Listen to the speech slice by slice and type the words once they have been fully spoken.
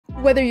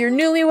Whether you're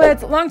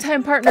newlyweds,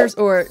 longtime partners,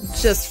 or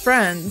just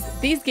friends,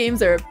 these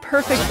games are a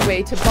perfect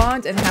way to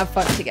bond and have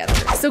fun together.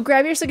 So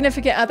grab your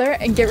significant other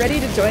and get ready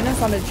to join us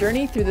on a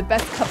journey through the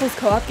best couples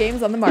co-op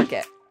games on the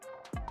market.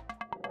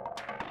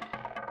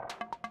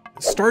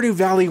 Stardew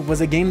Valley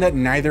was a game that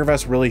neither of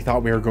us really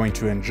thought we were going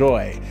to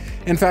enjoy.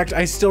 In fact,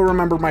 I still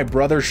remember my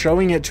brother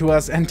showing it to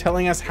us and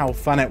telling us how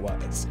fun it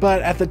was.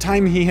 But at the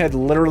time, he had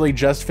literally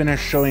just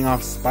finished showing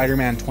off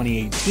Spider-Man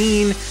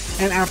 2018,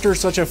 and after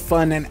such a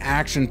fun and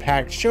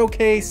action-packed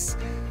showcase,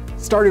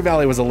 Stardew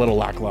Valley was a little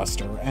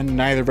lackluster, and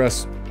neither of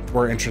us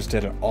were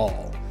interested at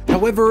all.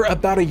 However,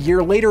 about a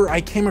year later, I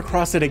came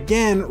across it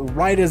again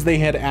right as they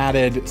had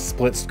added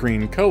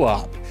split-screen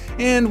co-op,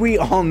 and we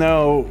all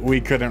know we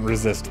couldn't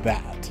resist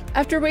that.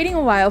 After waiting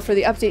a while for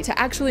the update to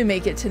actually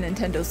make it to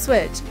Nintendo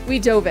Switch, we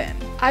dove in.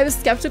 I was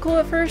skeptical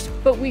at first,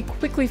 but we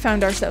quickly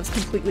found ourselves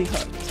completely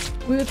hooked.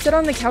 We would sit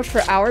on the couch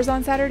for hours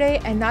on Saturday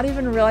and not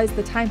even realize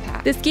the time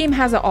passed. This game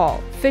has it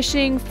all: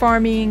 fishing,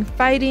 farming,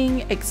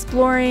 fighting,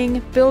 exploring,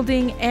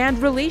 building, and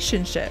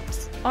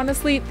relationships.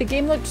 Honestly, the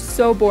game looked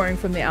so boring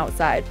from the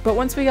outside, but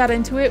once we got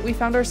into it, we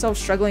found ourselves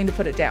struggling to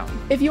put it down.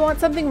 If you want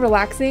something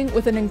relaxing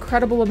with an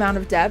incredible amount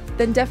of depth,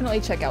 then definitely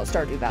check out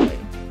Stardew Valley.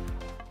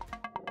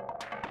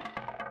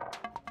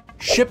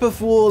 Ship of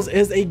Fools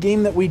is a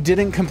game that we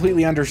didn't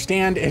completely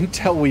understand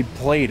until we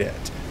played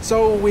it.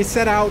 So we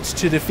set out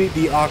to defeat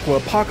the Aqua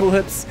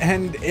Apocalypse,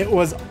 and it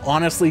was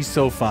honestly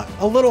so fun.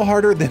 A little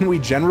harder than we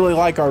generally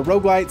like our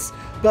roguelites,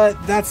 but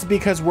that's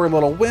because we're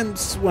little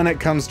wimps when it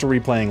comes to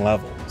replaying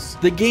levels.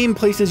 The game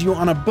places you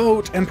on a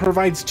boat and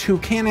provides 2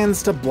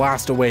 cannons to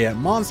blast away at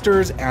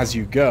monsters as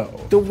you go.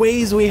 The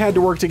ways we had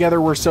to work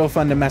together were so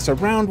fun to mess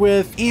around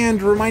with,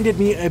 and reminded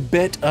me a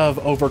bit of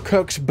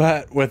Overcooked,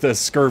 but with a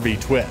scurvy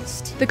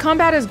twist. The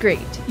combat is great.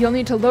 You'll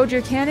need to load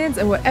your cannons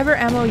and whatever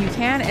ammo you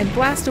can and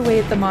blast away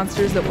at the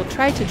monsters that will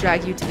try to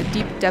drag you to the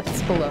deep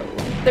depths below.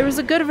 There was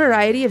a good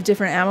variety of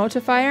different ammo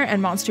to fire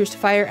and monsters to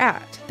fire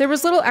at. There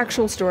was little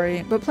actual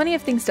story, but plenty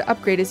of things to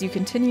upgrade as you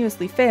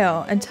continuously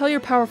fail until you're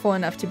powerful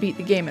enough to beat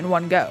the game in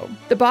one go.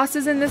 The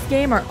bosses in this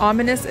game are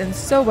ominous and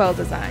so well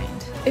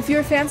designed. If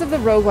you're fans of the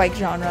roguelike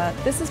genre,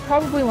 this is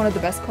probably one of the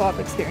best co-op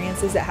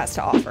experiences it has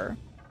to offer.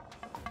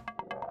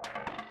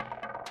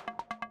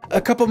 A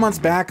couple months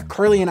back,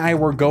 Carly and I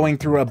were going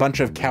through a bunch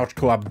of couch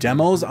co-op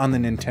demos on the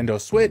Nintendo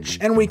Switch,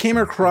 and we came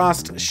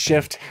across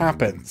Shift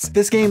Happens.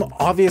 This game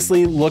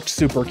obviously looked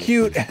super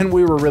cute, and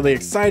we were really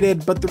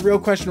excited, but the real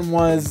question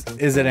was,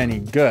 is it any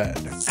good?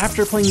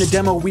 After playing the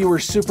demo, we were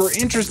super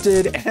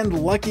interested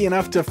and lucky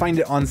enough to find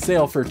it on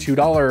sale for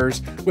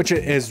 $2, which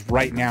it is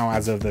right now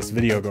as of this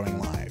video going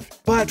live.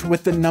 But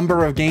with the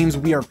number of games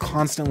we are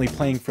constantly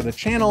playing for the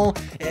channel,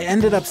 it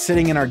ended up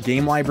sitting in our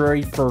game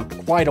library for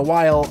quite a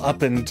while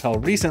up until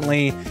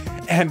recently,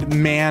 and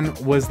man,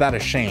 was that a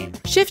shame.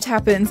 Shift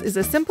Happens is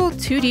a simple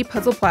 2D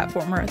puzzle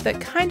platformer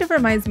that kind of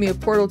reminds me of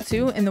Portal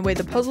 2 in the way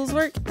the puzzles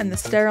work and the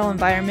sterile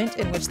environment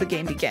in which the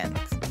game begins.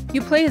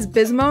 You play as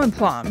Bismo and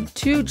Plum,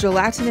 2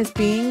 gelatinous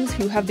beings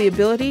who have the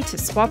ability to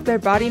swap their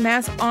body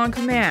mass on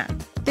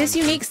command. This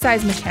unique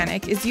size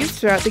mechanic is used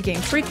throughout the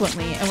game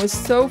frequently and was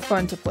so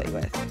fun to play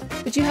with.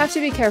 But you have to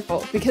be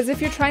careful, because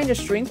if you're trying to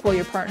shrink while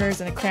your partner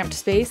is in a cramped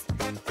space,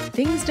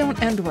 things don't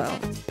end well.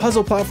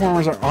 Puzzle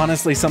platformers are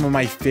honestly some of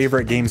my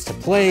favorite games to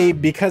play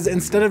because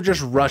instead of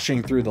just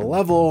rushing through the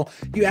level,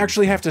 you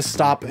actually have to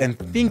stop and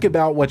think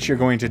about what you're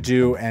going to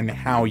do and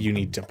how you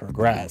need to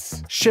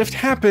progress. Shift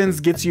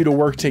Happens gets you to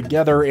work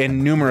together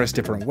in numerous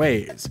different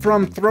ways,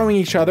 from throwing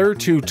each other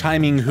to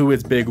timing who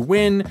is big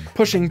win,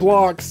 pushing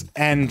blocks,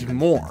 and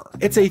more.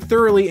 It's a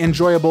thoroughly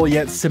enjoyable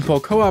yet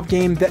simple co-op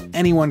game that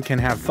anyone can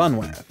have fun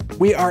with.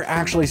 We are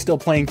actually still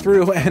playing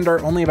through and are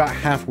only about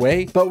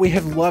halfway, but we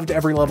have loved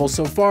every level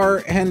so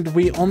far, and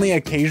we only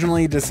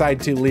occasionally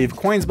decide to leave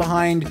coins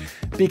behind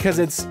because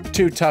it's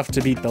too tough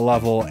to beat the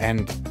level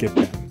and get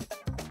them.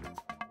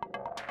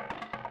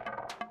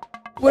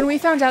 When we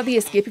found out the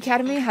Escape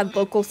Academy had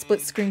local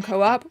split-screen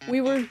co-op, we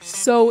were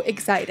so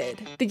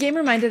excited. The game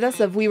reminded us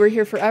of We Were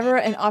Here Forever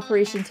and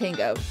Operation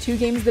Tango, 2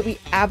 games that we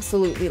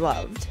absolutely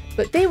loved.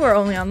 But they were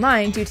only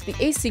online due to the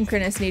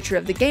asynchronous nature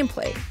of the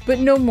gameplay, but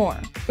no more.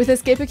 With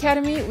Escape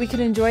Academy, we could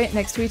enjoy it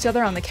next to each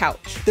other on the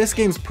couch. This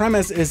game's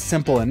premise is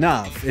simple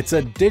enough. It's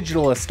a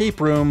digital escape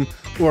room,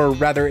 or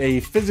rather a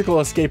physical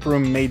escape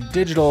room made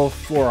digital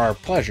for our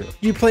pleasure.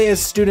 You play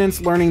as students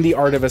learning the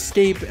art of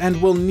escape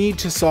and will need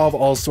to solve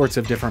all sorts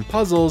of different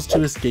puzzles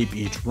to escape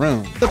each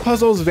room. The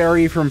puzzles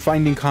vary from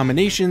finding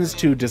combinations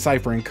to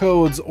deciphering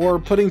codes or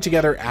putting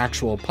together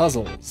actual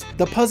puzzles.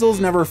 The puzzles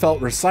never felt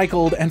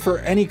recycled, and for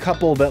any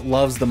couple that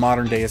loves the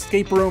modern day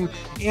escape room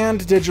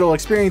and digital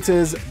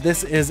experiences,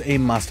 this is a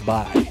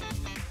must-buy.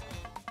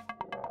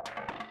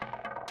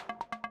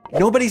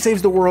 Nobody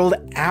Saves the World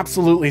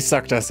absolutely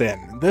sucked us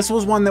in. This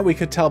was one that we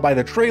could tell by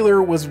the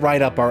trailer was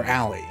right up our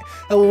alley.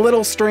 A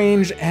little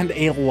strange and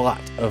a lot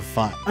of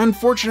fun.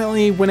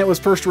 Unfortunately, when it was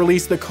first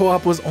released, the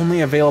co-op was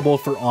only available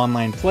for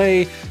online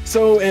play,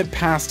 so it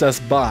passed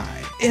us by.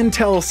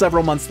 until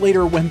several months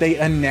later when they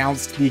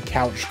announced the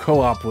couch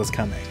co-op was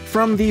coming.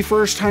 From the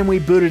first time we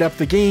booted up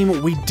the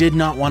game, we did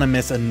not want to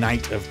miss a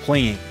night of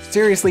playing.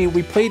 Seriously,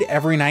 we played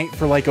every night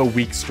for like a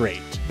week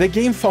straight. The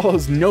game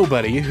follows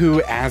nobody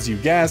who, as you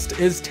guessed,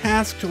 is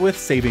tasked with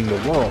saving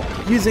the world.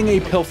 Using a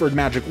pilfered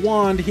magic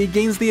wand, he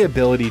gains the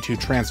ability to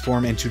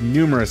transform into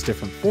numerous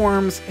different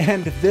forms,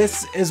 and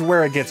this is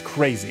where it gets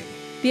crazy.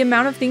 The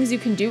amount of things you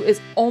can do is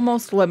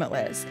almost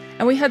limitless,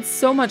 and we had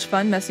so much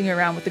fun messing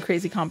around with the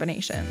crazy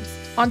combinations.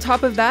 On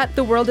top of that,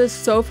 the world is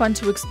so fun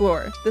to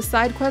explore. The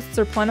side quests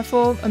are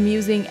plentiful,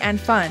 amusing, and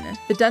fun.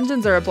 The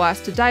dungeons are a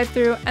blast to dive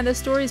through, and the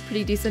story is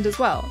pretty decent as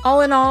well.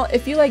 All in all,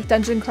 if you like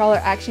dungeon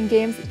crawler action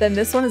games, then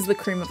this one is the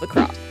cream of the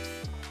crop.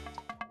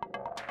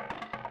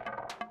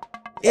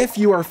 If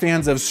you are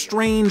fans of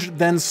Strange,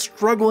 then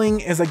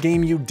Struggling is a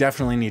game you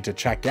definitely need to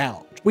check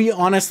out. We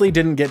honestly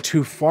didn't get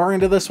too far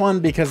into this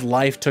one because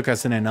life took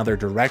us in another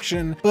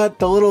direction, but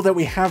the little that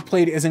we have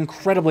played is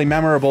incredibly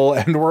memorable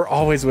and we're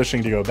always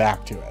wishing to go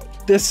back to it.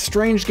 This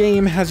Strange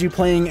game has you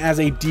playing as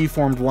a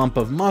deformed lump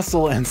of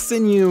muscle and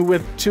sinew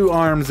with 2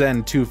 arms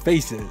and 2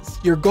 faces.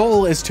 Your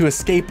goal is to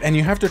escape and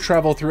you have to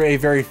travel through a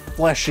very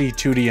fleshy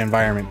 2D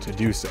environment to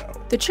do so.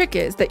 The trick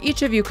is that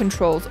each of you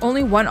controls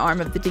only one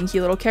arm of the dinky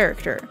little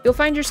character. You'll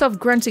find yourself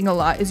grunting a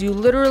lot as you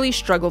literally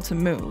struggle to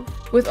move.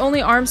 With only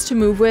arms to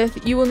move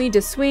with, you will need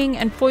to swing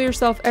and pull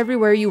yourself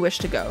everywhere you wish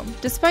to go.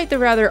 Despite the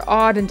rather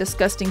odd and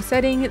disgusting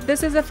setting,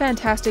 this is a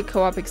fantastic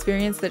co-op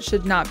experience that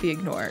should not be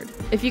ignored.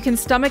 If you can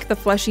stomach the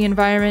fleshy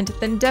environment,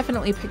 then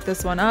definitely pick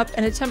this one up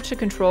and attempt to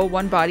control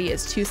one body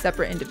as 2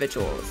 separate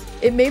individuals.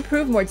 It may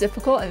prove more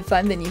difficult and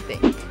fun than you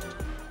think.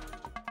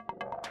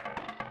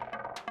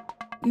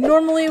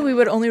 Normally, we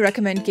would only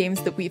recommend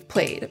games that we've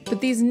played,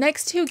 but these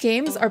next 2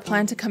 games are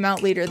planned to come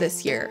out later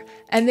this year,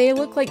 and they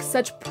look like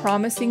such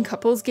promising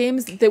couples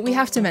games that we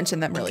have to mention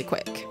them really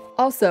quick.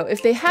 Also,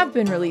 if they have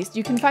been released,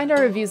 you can find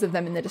our reviews of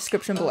them in the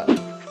description below.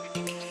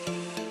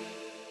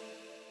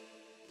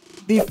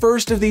 The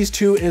first of these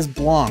 2 is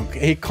Blanc,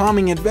 a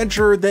calming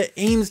adventure that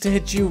aims to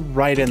hit you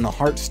right in the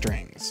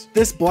heartstrings.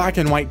 This black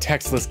and white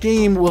textless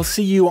game will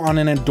see you on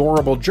an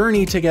adorable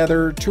journey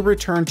together to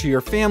return to your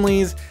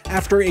families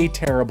after a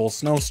terrible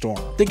snowstorm.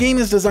 The game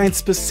is designed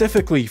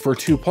specifically for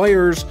 2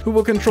 players who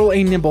will control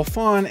a nimble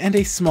fawn and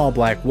a small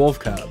black wolf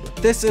cub.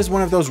 This is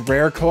one of those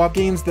rare co-op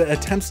games that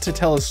attempts to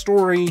tell a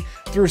story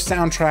through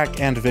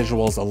soundtrack and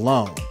visuals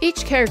alone.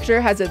 Each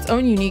character has its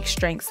own unique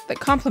strengths that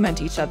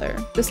complement each other.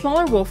 The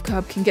smaller wolf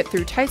cub can get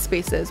through tight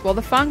spaces while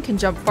the fawn can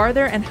jump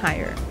farther and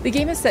higher. The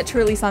game is set to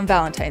release on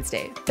Valentine's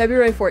Day,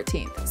 February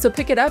 14th, so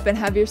pick it up and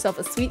have yourself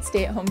a sweet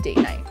stay-at-home date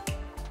night.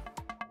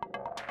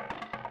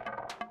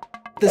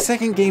 The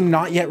second game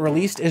not yet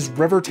released is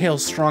Rivertale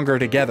Stronger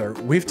Together.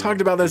 We've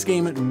talked about this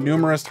game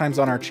numerous times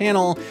on our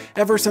channel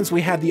ever since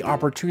we had the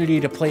opportunity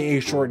to play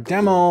a short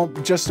demo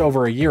just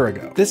over a year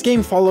ago. This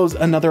game follows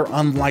another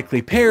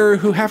unlikely pair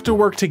who have to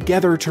work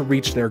together to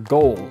reach their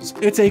goals.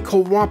 It's a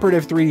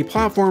cooperative 3D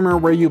platformer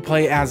where you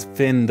play as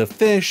Finn the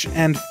fish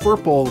and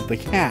Furple the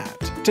cat.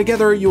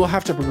 Together, you will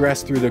have to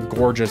progress through the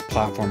gorgeous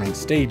platforming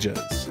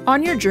stages.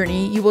 On your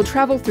journey, you will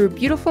travel through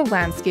beautiful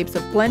landscapes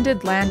of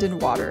blended land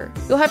and water.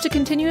 You'll have to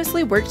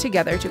continuously work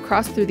together to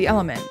cross through the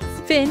elements.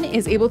 Finn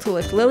is able to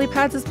lift lily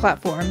pads as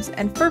platforms,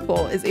 and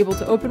Furple is able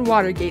to open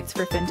water gates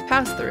for Finn to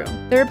pass through.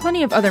 There are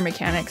plenty of other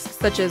mechanics,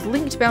 such as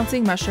linked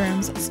bouncing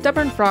mushrooms,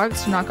 stubborn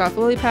frogs to knock off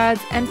lily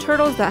pads, and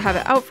turtles that have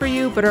it out for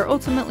you but are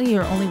ultimately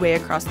your only way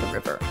across the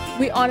river.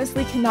 We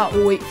honestly cannot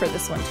wait for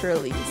this one to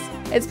release.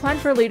 It's planned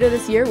for later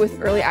this year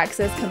with early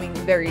access coming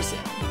very soon.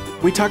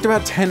 We talked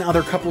about 10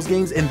 other couples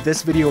games in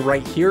this video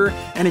right here,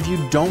 and if you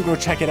don't go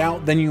check it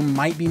out, then you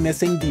might be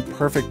missing the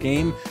perfect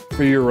game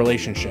for your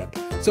relationship.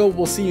 So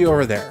we'll see you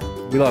over there.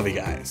 We love you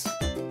guys.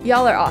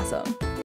 Y'all are awesome.